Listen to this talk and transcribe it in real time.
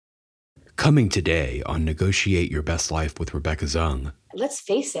Coming today on Negotiate Your Best Life with Rebecca Zung. Let's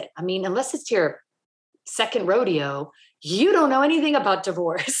face it. I mean, unless it's your second rodeo, you don't know anything about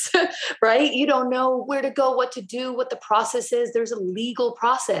divorce, right? You don't know where to go, what to do, what the process is. There's a legal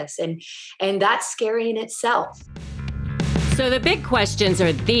process, and that's scary in itself. So the big questions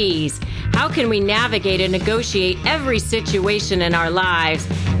are these. How can we navigate and negotiate every situation in our lives,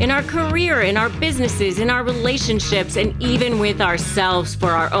 in our career, in our businesses, in our relationships, and even with ourselves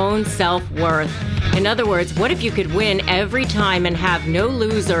for our own self-worth? In other words, what if you could win every time and have no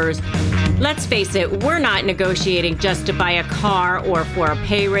losers? Let's face it, we're not negotiating just to buy a car or for a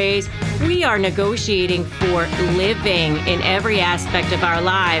pay raise. We are negotiating for living in every aspect of our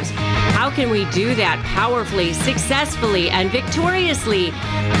lives. How can we do that powerfully, successfully, and victoriously?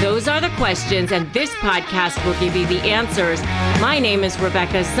 Those are the questions, and this podcast will give you the answers. My name is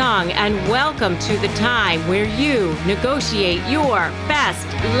Rebecca Zung, and welcome to the time where you negotiate your best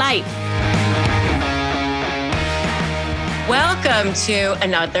life. Welcome to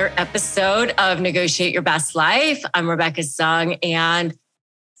another episode of Negotiate Your Best Life. I'm Rebecca Zung, and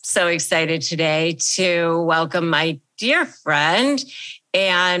so excited today to welcome my dear friend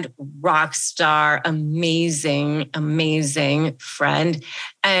and rock star, amazing friend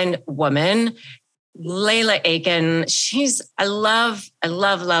and woman, Layla Aiken. I love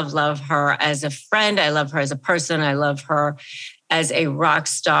her as a friend. I love her as a person. I love her as a rock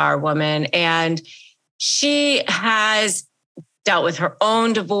star woman. And she has dealt with her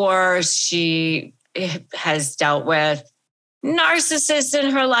own divorce. She has dealt with narcissists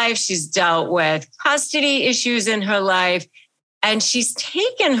in her life. She's dealt with custody issues in her life. And she's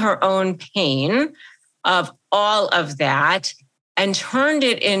taken her own pain of all of that and turned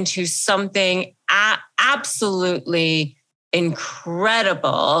it into something absolutely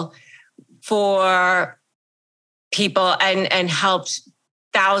incredible for people and helped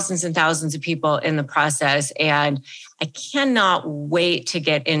thousands and thousands of people in the process. And I cannot wait to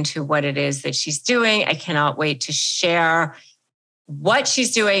get into what it is that she's doing. I cannot wait to share what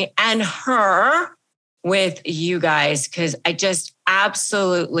she's doing and her with you guys, because I just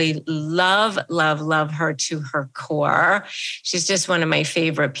absolutely love her to her core. She's just one of my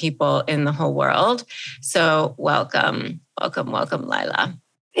favorite people in the whole world. So welcome, Layla.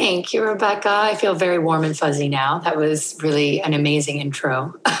 Thank you, Rebecca. I feel very warm and fuzzy now. That was really an amazing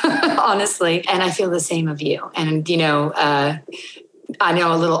intro, honestly. And I feel the same of you. And, I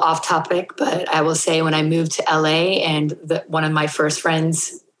know a little off topic, but I will say when I moved to LA and one of my first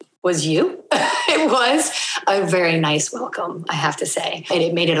friends was you, it was a very nice welcome, I have to say. And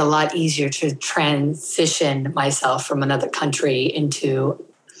it made it a lot easier to transition myself from another country into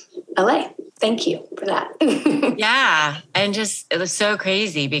LA. Thank you for that. Yeah. And just, it was so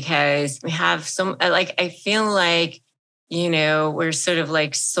crazy because we have I feel like, we're sort of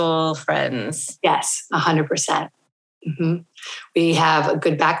like soul friends. Yes, 100%. Mm-hmm. We have a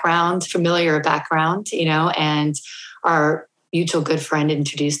good background, familiar background, and our mutual good friend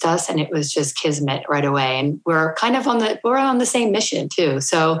introduced us, and it was just kismet right away. And we're kind of we're on the same mission too.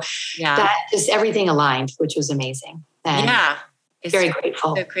 So that just everything aligned, which was amazing. And it's very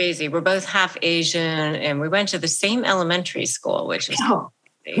grateful. So crazy. We're both half Asian, and we went to the same elementary school, which is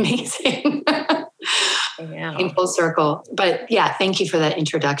amazing. In full circle. But thank you for that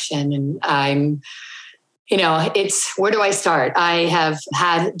introduction. And I'm, it's, where do I start? I have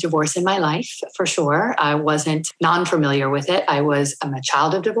had divorce in my life for sure. I wasn't non-familiar with it. I'm a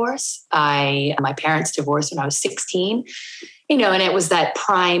child of divorce. My parents divorced when I was 16. And it was that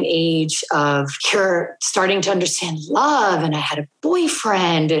prime age of you're starting to understand love. And I had a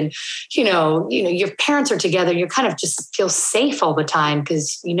boyfriend and, your parents are together. You kind of just feel safe all the time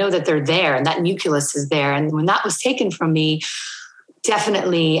because you know that they're there and that nucleus is there. And when that was taken from me,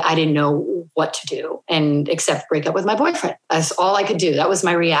 definitely I didn't know what to do and except break up with my boyfriend. That's all I could do. That was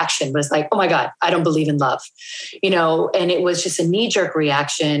my reaction, was like, oh my God, I don't believe in love, and it was just a knee-jerk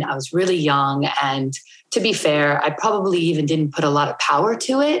reaction. I was really young. And to be fair, I probably even didn't put a lot of power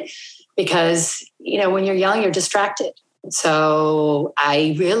to it because, when you're young, you're distracted. So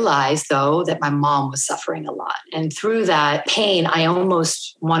I realized, though, that my mom was suffering a lot. And through that pain, I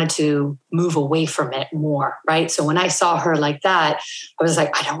almost wanted to move away from it more, right? So when I saw her like that, I was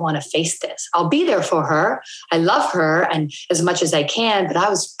like, I don't want to face this. I'll be there for her. I love her and as much as I can, but I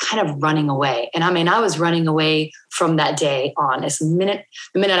was kind of running away. And I was running away from that day on. The minute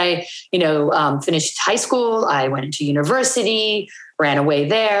I, finished high school, I went into university, ran away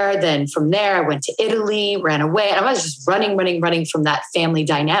there. Then from there, I went to Italy, ran away. And I was just running from that family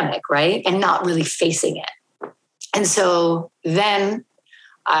dynamic, right? And not really facing it. And so then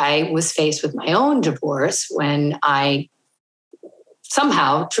I was faced with my own divorce when I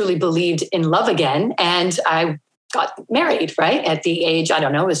somehow truly believed in love again. And I got married, right? At the age, I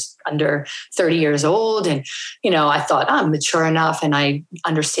don't know, I was under 30 years old. And, I thought, I'm mature enough and I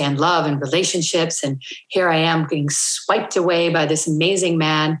understand love and relationships. And here I am being swiped away by this amazing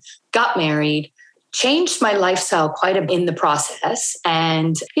man, got married, changed my lifestyle quite a bit in the process.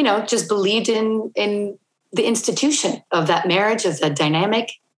 And, just believed in the institution of that marriage, of the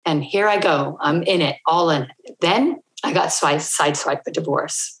dynamic. And here I go. I'm in it, all in it. Then I got sideswiped for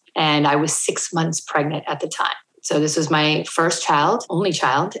divorce. And I was 6 months pregnant at the time. So this was my first child, only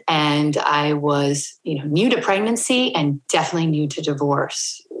child. And I was, new to pregnancy and definitely new to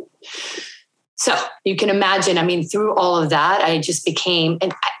divorce. So you can imagine, through all of that, I just became,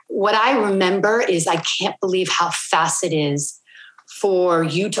 and what I remember is I can't believe how fast it is for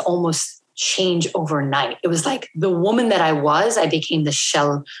you to almost change overnight. It was like the woman that I was, I became the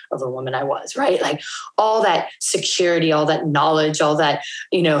shell of the woman I was, right? Like all that security, all that knowledge, all that,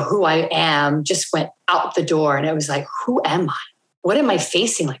 who I am just went out the door. And it was like, who am I? What am I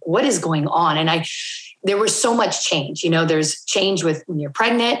facing? Like, what is going on? And there was so much change. There's change with when you're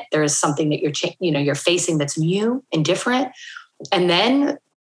pregnant. There is something that you're facing that's new and different. And then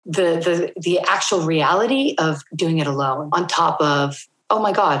the actual reality of doing it alone on top of, oh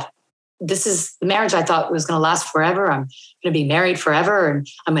my God, this is the marriage I thought was going to last forever. I'm going to be married forever and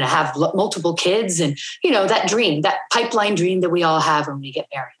I'm going to have multiple kids. And, that dream, that pipeline dream that we all have when we get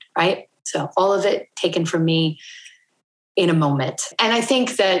married, right? So all of it taken from me in a moment. And I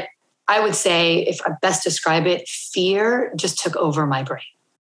think that I would say, if I best describe it, fear just took over my brain.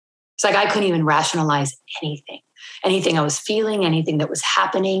 It's like I couldn't even rationalize anything I was feeling, anything that was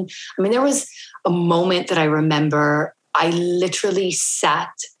happening. There was a moment that I remember I literally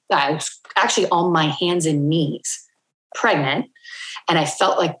I was actually on my hands and knees, pregnant, and I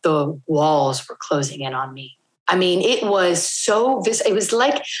felt like the walls were closing in on me. It was it was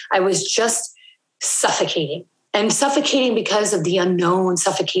like I was just suffocating. And suffocating because of the unknown,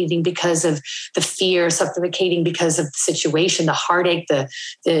 suffocating because of the fear, suffocating because of the situation, the heartache, the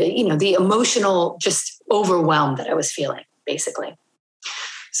emotional just overwhelm that I was feeling, basically.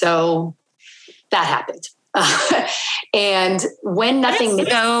 So that happened. And when nothing...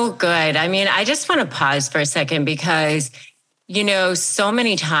 That's so good. I just want to pause for a second because, so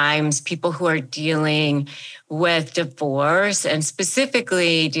many times people who are dealing with divorce and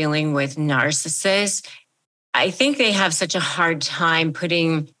specifically dealing with narcissists, I think they have such a hard time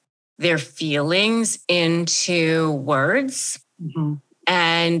putting their feelings into words. Mm-hmm.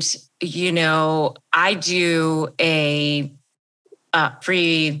 And, I do a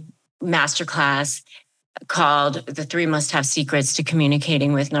free masterclass called The 3 Must-Have Secrets to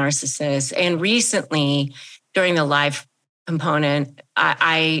Communicating with Narcissists. And recently, during the live component,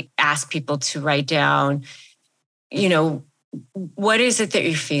 I asked people to write down, what is it that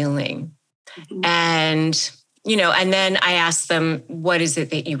you're feeling? Mm-hmm. And then I asked them, what is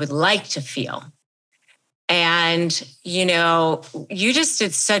it that you would like to feel? And, you just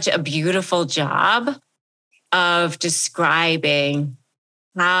did such a beautiful job of describing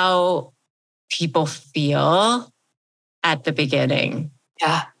how people feel at the beginning.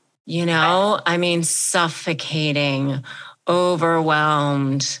 Yeah. Suffocating,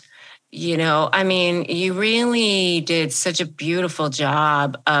 overwhelmed. You really did such a beautiful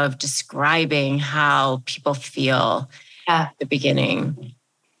job of describing how people feel at the beginning.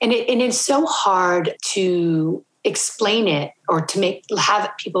 And it's so hard to explain it or to have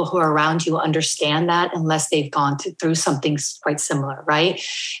people who are around you understand that unless they've gone through something quite similar, right?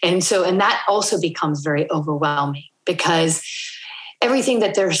 And that also becomes very overwhelming because everything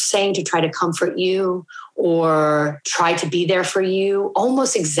that they're saying to try to comfort you or try to be there for you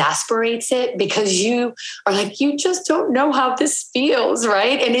almost exasperates it because you are like, you just don't know how this feels,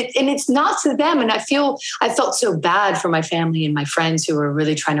 right? And it's not to them. And I felt so bad for my family and my friends who were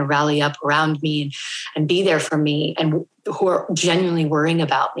really trying to rally up around me and be there for me and who are genuinely worrying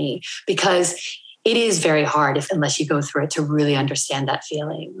about me because it is very hard unless you go through it to really understand that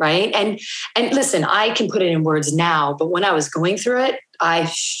feeling, right? And listen, I can put it in words now, but when I was going through it, I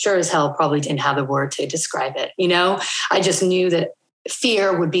sure as hell probably didn't have the word to describe it. I just knew that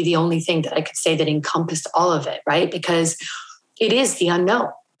fear would be the only thing that I could say that encompassed all of it, right? Because it is the unknown.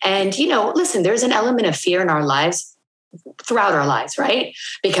 And, listen, there's an element of fear in our lives throughout our lives, right?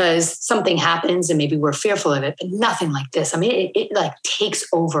 Because something happens and maybe we're fearful of it, but nothing like this. It like takes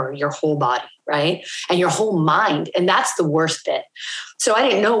over your whole body, right? And your whole mind. And that's the worst bit. So I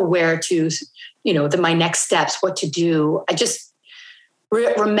didn't know where to, my next steps, what to do. I just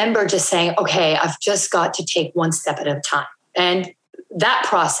remember just saying, okay, I've just got to take one step at a time. And that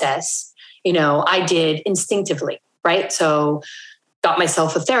process, I did instinctively, right? So got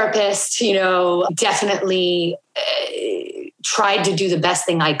myself a therapist, definitely tried to do the best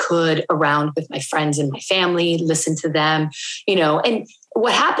thing I could around with my friends and my family, listen to them, and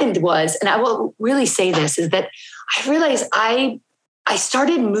what happened was, and I will really say this, is that I realized I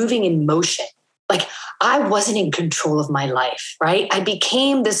started moving in motion. Like I wasn't in control of my life, right? I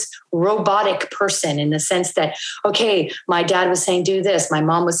became this robotic person in the sense that, okay, my dad was saying, do this. My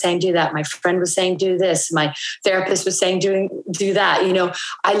mom was saying, do that. My friend was saying, do this. My therapist was saying, do that.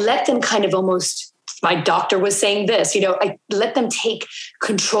 I let them kind of almost, my doctor was saying this, I let them take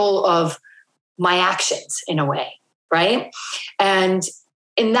control of my actions in a way, right? And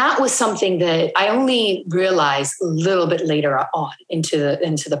that was something that I only realized a little bit later on into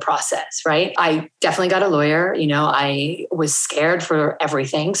the process, right? I definitely got a lawyer. I was scared for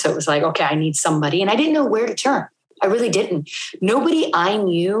everything. So it was like, okay, I need somebody. And I didn't know where to turn. I really didn't. Nobody I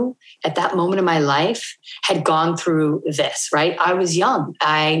knew at that moment in my life had gone through this, right? I was young.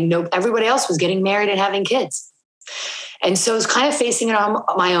 I know everybody else was getting married and having kids. And so I was kind of facing it on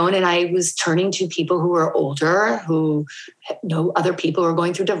my own. And I was turning to people who were older, who know other people who were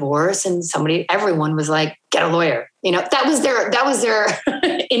going through divorce. And everyone was like, get a lawyer. That was their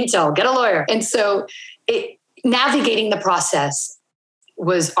intel, get a lawyer. And so navigating the process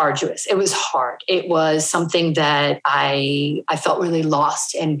was arduous. It was hard. It was something that I felt really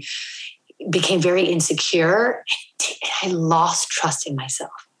lost and became very insecure. I lost trust in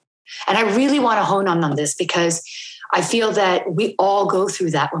myself. And I really want to hone on this because I feel that we all go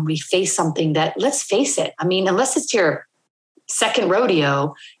through that when we face something that, let's face it, I mean, unless it's your second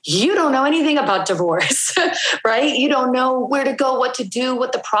rodeo, you don't know anything about divorce, right? You don't know where to go, what to do,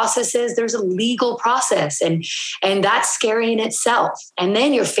 what the process is. There's a legal process and that's scary in itself. And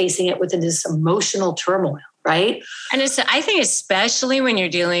then you're facing it within this emotional turmoil, right? And I think especially when you're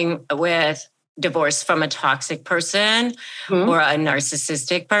dealing with divorce from a toxic person or a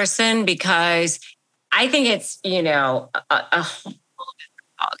narcissistic person, because I think it's, a whole different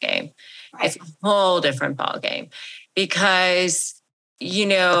ballgame. Right. It's a whole different ballgame because,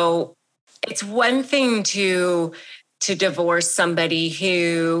 it's one thing to divorce somebody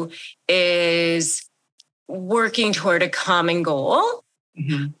who is working toward a common goal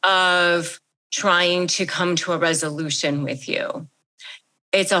of trying to come to a resolution with you.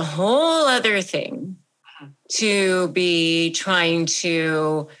 It's a whole other thing to be trying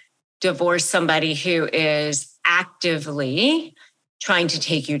to divorce somebody who is actively trying to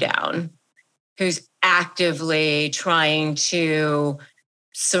take you down, who's actively trying to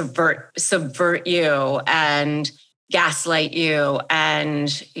subvert you and gaslight you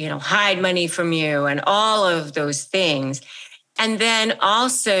and, hide money from you and all of those things. And then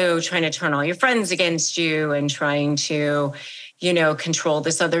also trying to turn all your friends against you and trying to, control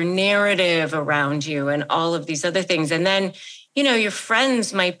this other narrative around you and all of these other things. And then, your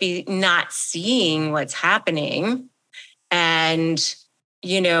friends might be not seeing what's happening and,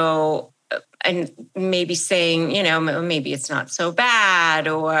 and maybe saying, maybe it's not so bad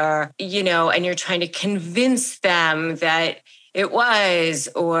or, and you're trying to convince them that it was,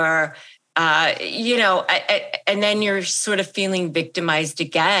 or, and then you're sort of feeling victimized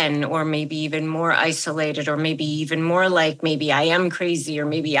again, or maybe even more isolated, or maybe even more like, maybe I am crazy, or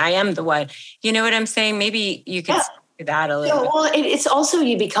maybe I am the one. You know what I'm saying? Maybe you could speak to that a little bit. Well, it's also,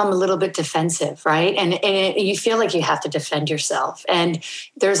 you become a little bit defensive, right? And you feel like you have to defend yourself. And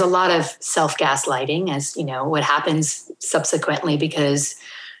there's a lot of self-gaslighting, as what happens subsequently, because,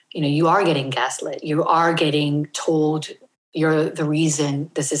 you are getting gaslit. You are getting told you're the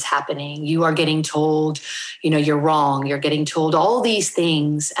reason this is happening. You are getting told, you're wrong. You're getting told all these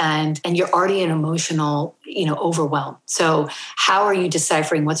things and you're already in emotional, overwhelm. So how are you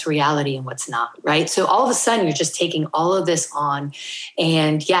deciphering what's reality and what's not, right? So all of a sudden you're just taking all of this on.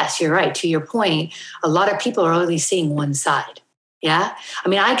 And yes, you're right. To your point, a lot of people are only seeing one side. Yeah. I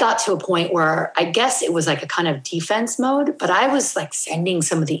mean, I got to a point where I guess it was like a kind of defense mode, but I was like sending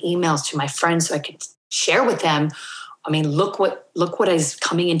some of the emails to my friends so I could share with them. I mean, look what is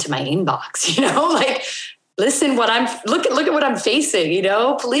coming into my inbox, like, listen, look at what I'm facing,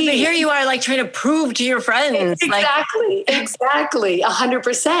 please. But here you are like trying to prove to your friends. Exactly.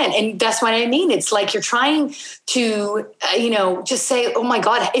 100%. And that's what I mean. It's like you're trying to, just say, oh my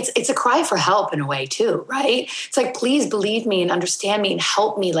God, it's a cry for help in a way too, right? It's like, please believe me and understand me and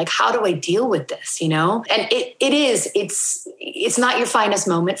help me. Like, how do I deal with this, And it's not your finest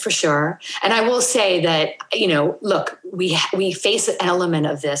moment for sure. And I will say that, look, we face an element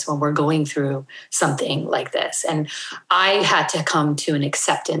of this when we're going through something like this. And I had to come to an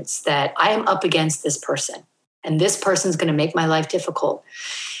acceptance that I am up against this person and this person's going to make my life difficult.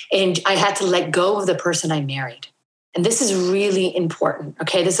 And I had to let go of the person I married. And this is really important.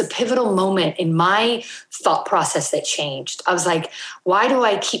 Okay. There's a pivotal moment in my thought process that changed. I was like, why do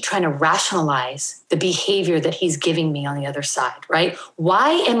I keep trying to rationalize the behavior that he's giving me on the other side, right?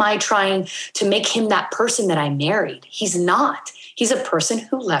 Why am I trying to make him that person that I married? He's not. He's a person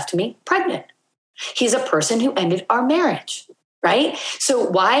who left me pregnant. He's a person who ended our marriage. Right? So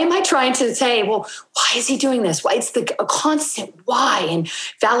why am I trying to say, well, why is he doing this? Why it's a constant why and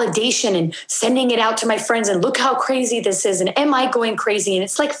validation and sending it out to my friends and look how crazy this is. And am I going crazy? And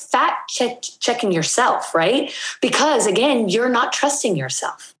it's like checking yourself, right? Because again, you're not trusting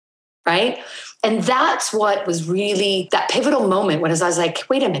yourself, right? And that's what was really that pivotal moment when I was like,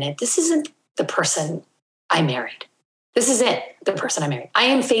 wait a minute, this isn't the person I married. This isn't the person I married. I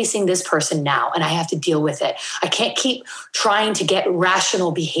am facing this person now and I have to deal with it. I can't keep trying to get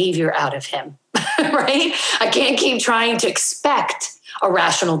rational behavior out of him, right? I can't keep trying to expect a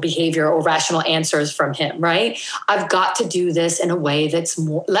rational behavior or rational answers from him, right? I've got to do this in a way that's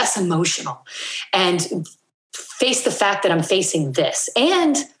less emotional and face the fact that I'm facing this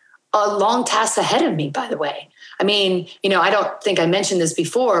and a long task ahead of me, by the way. I mean, I don't think I mentioned this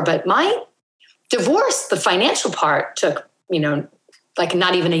before, but my divorce, the financial part took, like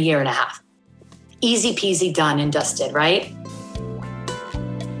not even a year and a half. Easy peasy, done and dusted, right?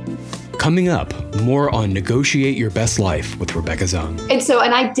 Coming up, more on Negotiate Your Best Life with Rebecca Zung.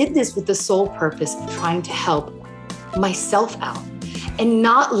 And I did this with the sole purpose of trying to help myself out and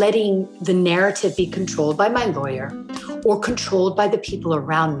not letting the narrative be controlled by my lawyer or controlled by the people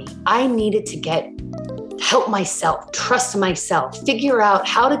around me. I needed to help myself, trust myself, figure out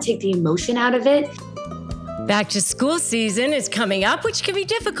how to take the emotion out of it. Back to school season is coming up, which can be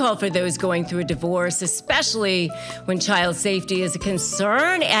difficult for those going through a divorce, especially when child safety is a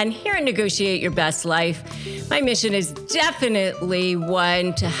concern. And here at Negotiate Your Best Life, my mission is definitely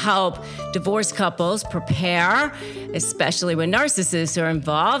one to help divorced couples prepare, especially when narcissists are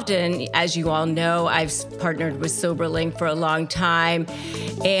involved. And as you all know, I've partnered with SoberLink for a long time.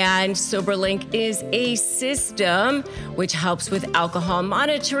 And SoberLink is a system which helps with alcohol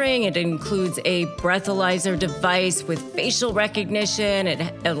monitoring. It includes a breathalyzer device with facial recognition.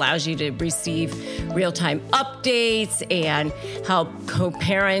 It allows you to receive real-time updates and help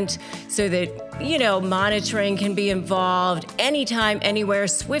co-parent so that monitoring can be involved anytime, anywhere,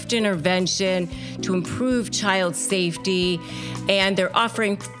 swift intervention to improve child safety. And they're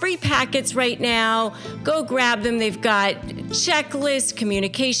offering free packets right now. Go grab them. They've got checklists,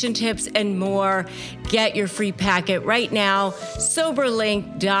 communication tips, and more. Get your free packet right now.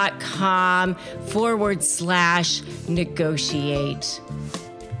 Soberlink.com/negotiate.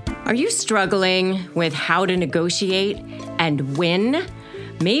 Are you struggling with how to negotiate and win?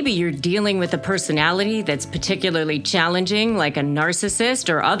 Maybe you're dealing with a personality that's particularly challenging, like a narcissist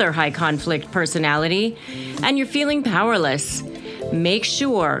or other high conflict personality, and you're feeling powerless. Make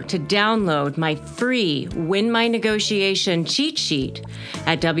sure to download my free Win My Negotiation cheat sheet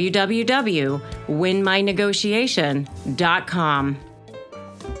at www.winmynegotiation.com.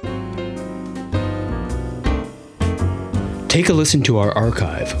 Take a listen to our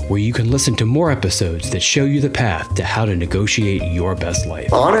archive, where you can listen to more episodes that show you the path to how to negotiate your best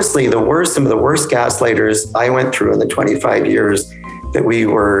life. Honestly, some of the worst gaslighters I went through in the 25 years that we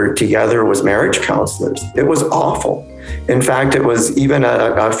were together was marriage counselors. It was awful. In fact, it was even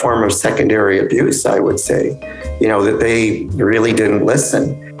a form of secondary abuse, I would say, that they really didn't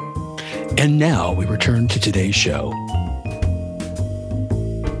listen. And now we return to today's show.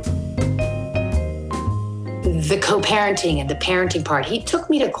 The co-parenting and the parenting part. He took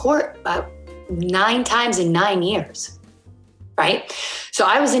me to court about 9 times in 9 years, right? So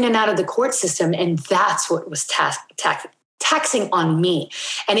I was in and out of the court system, and that's what was taxing on me.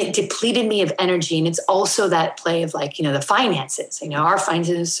 And it depleted me of energy. And it's also that play of the finances. Our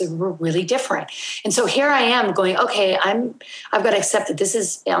finances were really different. And so here I am going, okay, I've got to accept that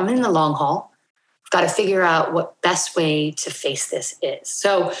I'm in the long haul. I've got to figure out what best way to face this is.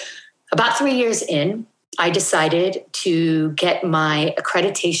 So about 3 years in, I decided to get my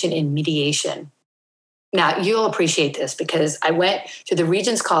accreditation in mediation. Now, you'll appreciate this because I went to the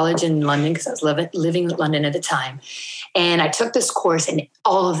Regent's College in London because I was living in London at the time. And I took this course, and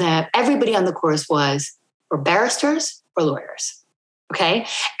all of them, everybody on the course were barristers or lawyers, okay?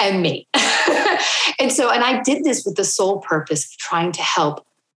 And me. And I did this with the sole purpose of trying to help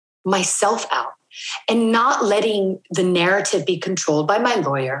myself out and not letting the narrative be controlled by my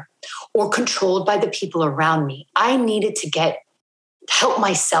lawyer or controlled by the people around me. I needed to help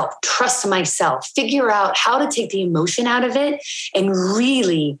myself, trust myself, figure out how to take the emotion out of it and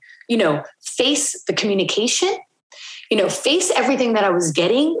really, face the communication, face everything that I was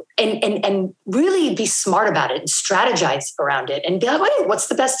getting and really be smart about it and strategize around it and be like, wait, what's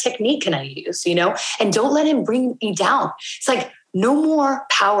the best technique can I use? And don't let him bring me down. It's like no more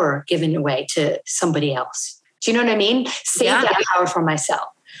power given away to somebody else. Do you know what I mean? Save that power for myself.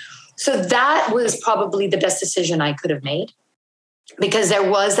 So that was probably the best decision I could have made, because there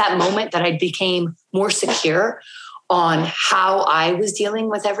was that moment that I became more secure on how I was dealing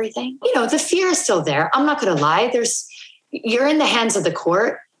with everything. The fear is still there. I'm not going to lie. You're in the hands of the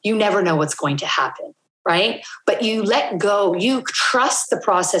court. You never know what's going to happen, right? But you let go. You trust the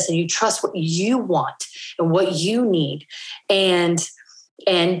process and you trust what you want and what you need, and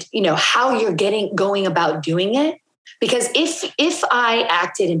how you're going about doing it. Because if I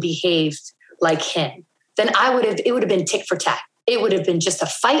acted and behaved like him, then it would have been tick for tack. It would have been just a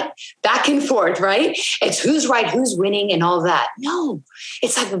fight back and forth, right? It's who's right, who's winning, and all that. No,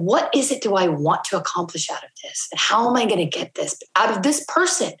 it's like, what is it do I want to accomplish out of this? And how am I going to get this out of this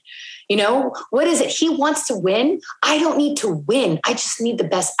person? What is it? He wants to win. I don't need to win. I just need the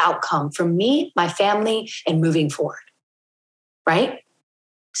best outcome for me, my family, and moving forward. Right?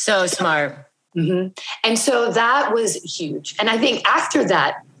 So smart. Mm-hmm. And so that was huge. And I think after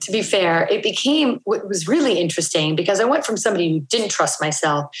that, to be fair, it became what was really interesting, because I went from somebody who didn't trust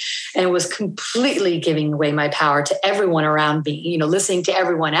myself and was completely giving away my power to everyone around me, listening to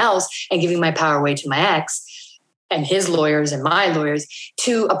everyone else and giving my power away to my ex and his lawyers and my lawyers,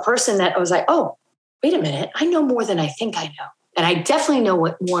 to a person that I was like, oh, wait a minute, I know more than I think I know. And I definitely know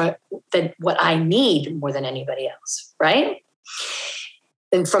what I need more than anybody else, right?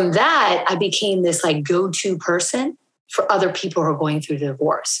 And from that, I became this like go-to person for other people who are going through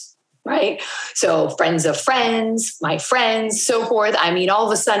divorce, right? So friends of friends, my friends, so forth. I mean, all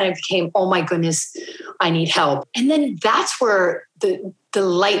of a sudden I became, oh my goodness, I need help. And then that's where the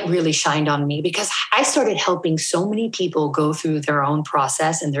light really shined on me, because I started helping so many people go through their own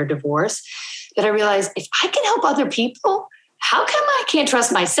process and their divorce, that I realized, if I can help other people, how come I can't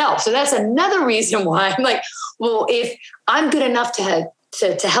trust myself? So that's another reason why I'm like, well, if I'm good enough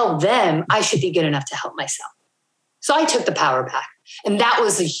to help them, I should be good enough to help myself. So I took the power back. And that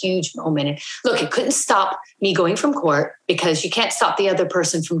was a huge moment. And look, it couldn't stop me going from court, because you can't stop the other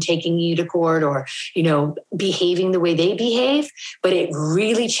person from taking you to court or, behaving the way they behave. But it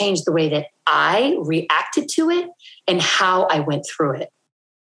really changed the way that I reacted to it and how I went through it.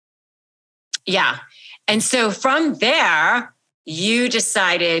 Yeah. And so from there, you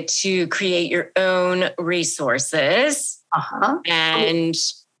decided to create your own resources. And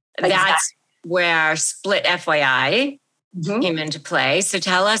that's where Split FYI came into play. So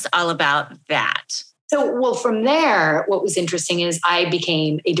tell us all about that. So, from there, what was interesting is I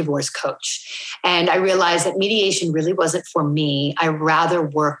became a divorce coach, and I realized that mediation really wasn't for me. I rather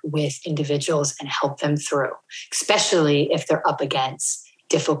work with individuals and help them through, especially if they're up against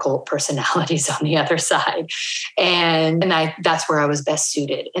difficult personalities on the other side. And that's where I was best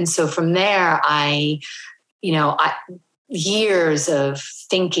suited. And so from there, years of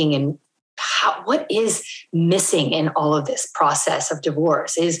thinking and what is missing in all of this process of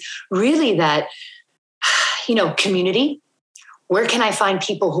divorce is really that, community. Where can I find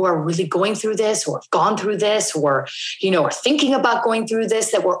people who are really going through this, or have gone through this, or, are thinking about going through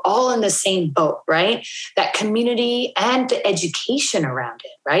this, that we're all in the same boat, right? That community and the education around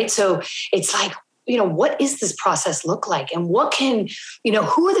it, right? So it's like, what does this process look like? And what can,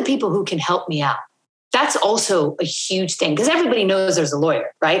 who are the people who can help me out? That's also a huge thing, because everybody knows there's a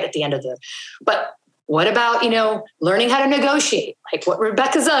lawyer, right? At the end of but what about, learning how to negotiate, like what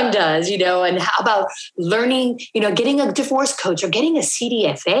Rebecca Zung does, and how about learning, getting a divorce coach or getting a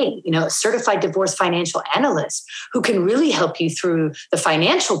CDFA, a certified divorce financial analyst who can really help you through the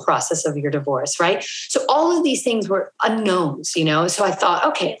financial process of your divorce, right? So all of these things were unknowns, so I thought,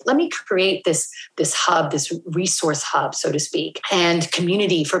 okay, let me create this hub, this resource hub, so to speak, and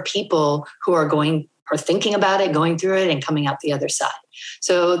community for people who are thinking about it, going through it, and coming out the other side.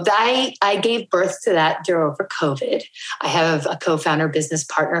 So I gave birth to that during COVID. I have a co-founder business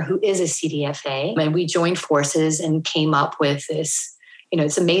partner who is a CDFA, and we joined forces and came up with this,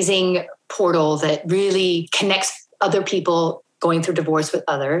 this amazing portal that really connects other people going through divorce with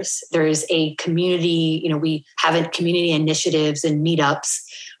others. There is a community, we have community initiatives and meetups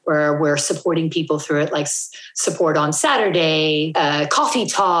where we're supporting people through it, like support on Saturday, coffee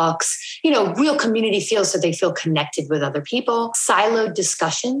talks, real community feel, so they feel connected with other people, siloed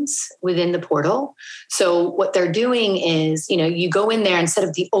discussions within the portal. So what they're doing is, you go in there, instead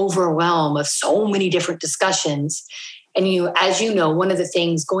of the overwhelm of so many different discussions, And as you know, one of the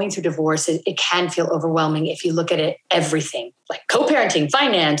things going through divorce is it can feel overwhelming if you look at it, everything like co-parenting,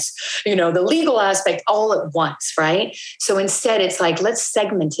 finance, the legal aspect all at once, right? So instead it's like, let's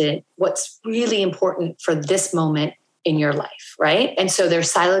segment it. What's really important for this moment in your life, right? And so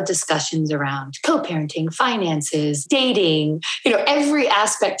there's siloed discussions around co-parenting, finances, dating, every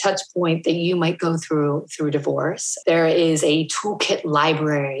aspect touch point that you might go through divorce. There is a toolkit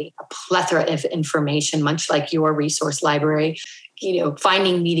library, a plethora of information, much like your resource library,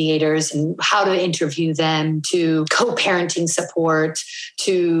 finding mediators and how to interview them, to co-parenting support,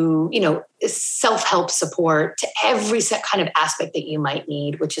 to, self-help support, to every kind of aspect that you might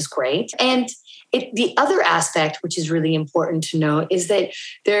need, which is great. And the other aspect, which is really important to know, is that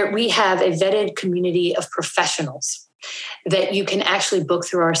we have a vetted community of professionals that you can actually book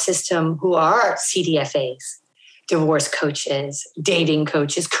through our system who are CDFAs, divorce coaches, dating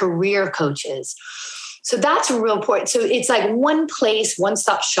coaches, career coaches. So that's real important. So it's like one place,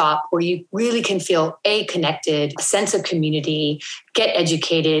 one-stop shop where you really can feel connected, a sense of community, get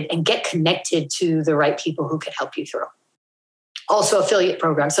educated, and get connected to the right people who can help you through. Also affiliate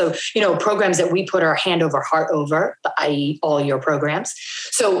programs. So, programs that we put our hand over heart over, i.e. all your programs.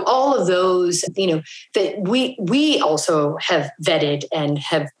 So all of those, that we also have vetted and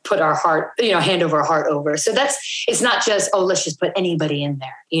have put our heart, hand over heart over. So it's not just, let's just put anybody in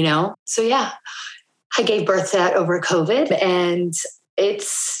there, So yeah, I gave birth to that over COVID. And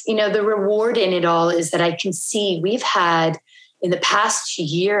it's, the reward in it all is that I can see we've had, in the past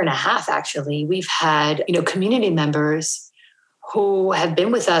year and a half, actually, we've had, community members who have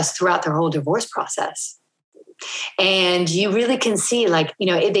been with us throughout their whole divorce process. And you really can see,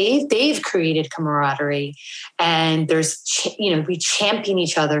 they've created camaraderie, and there's, we champion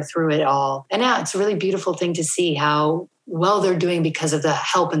each other through it all. And now it's a really beautiful thing to see how well they're doing because of the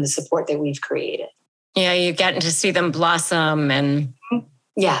help and the support that we've created. Yeah, you're getting to see them blossom and...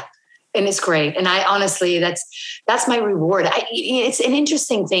 Yeah. And it's great. And I honestly, that's my reward. It's an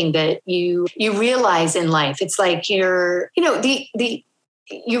interesting thing that you realize in life. It's like you realize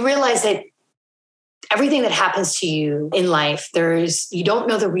that everything that happens to you in life, you don't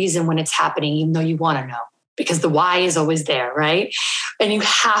know the reason when it's happening, even though you want to know, because the why is always there, right? And you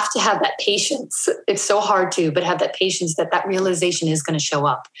have to have that patience. It's so hard to, but have that patience that realization is going to show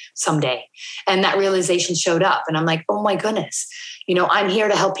up someday. And that realization showed up. And I'm like, oh my goodness. I'm here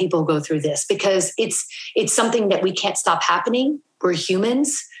to help people go through this because it's something that we can't stop happening. We're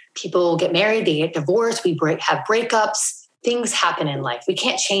humans. People get married, they get divorced, have breakups. Things happen in life. We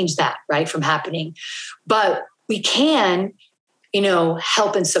can't change that, right, from happening. But we can,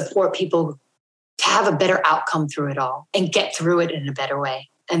 help and support people to have a better outcome through it all and get through it in a better way.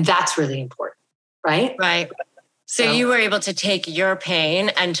 And that's really important, right? Right. So you were able to take your pain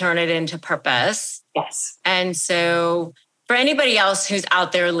and turn it into purpose. Yes. And so... for anybody else who's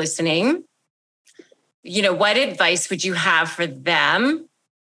out there listening, what advice would you have for them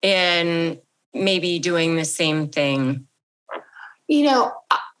in maybe doing the same thing?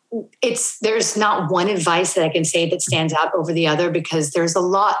 There's not one advice that I can say that stands out over the other, because there's a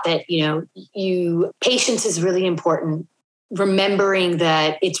lot that, patience is really important. Remembering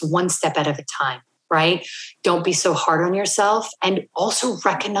that it's one step at a time. Right? Don't be so hard on yourself, and also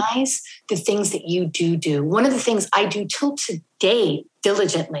recognize the things that you do. One of the things I do till today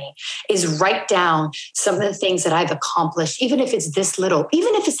diligently is write down some of the things that I've accomplished, even if it's this little,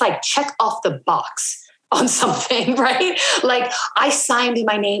 even if it's like check off the box on something, right? Like I signed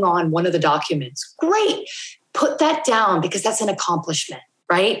my name on one of the documents. Great. Put that down, because that's an accomplishment,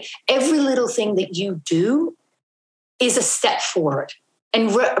 right? Every little thing that you do is a step forward.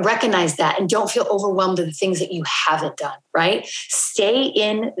 And recognize that, and don't feel overwhelmed with the things that you haven't done, right? Stay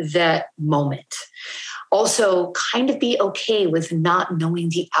in the moment. Also, kind of be okay with not knowing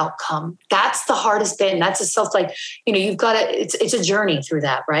the outcome. That's the hardest bit. And that's you've got to, it's a journey through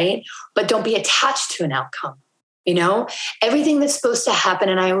that, right? But don't be attached to an outcome. Everything that's supposed to happen,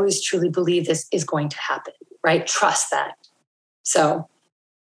 and I always truly believe this, is going to happen, right? Trust that. So.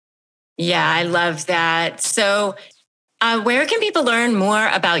 Yeah, I love that. So, where can people learn more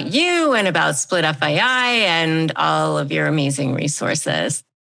about you and about Split FYI and all of your amazing resources?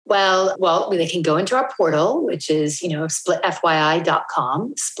 Well, they can go into our portal, which is,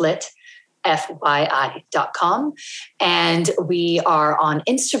 splitfyi.com, splitfyi.com. And we are on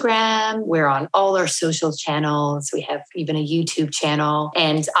Instagram. We're on all our social channels. We have even a YouTube channel.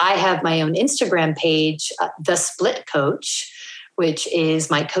 And I have my own Instagram page, The Split Coach, which is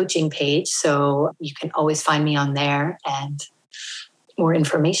my coaching page. So you can always find me on there and more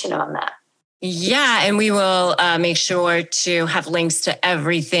information on that. Yeah, and we will make sure to have links to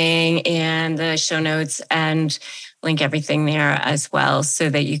everything and the show notes and link everything there as well so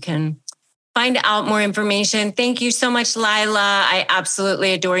that you can find out more information. Thank you so much, Lila. I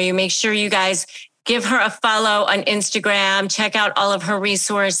absolutely adore you. Make sure you guys give her a follow on Instagram. Check out all of her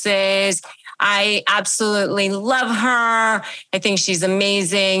resources. I absolutely love her. I think she's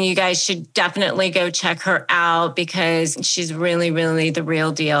amazing. You guys should definitely go check her out because she's really, really the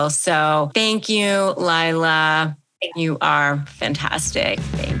real deal. So thank you, Lila. You are fantastic.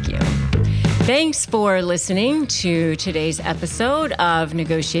 Thank you. Thanks for listening to today's episode of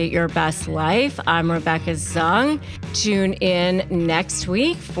Negotiate Your Best Life. I'm Rebecca Zung. Tune in next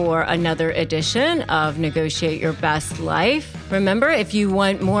week for another edition of Negotiate Your Best Life. Remember, if you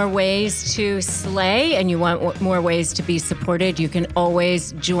want more ways to slay and you want more ways to be supported, you can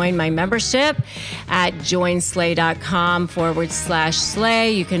always join my membership at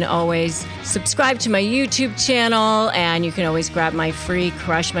joinslay.com/slay. You can always subscribe to my YouTube channel, and you can always grab my free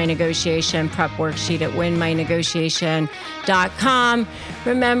Crush My Negotiation prep worksheet at winmynegotiation.com.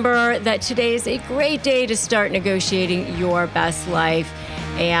 Remember that today is a great day to start negotiating your best life.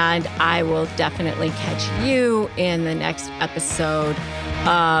 And I will definitely catch you in the next episode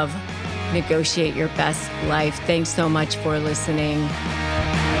of Negotiate Your Best Life. Thanks so much for listening.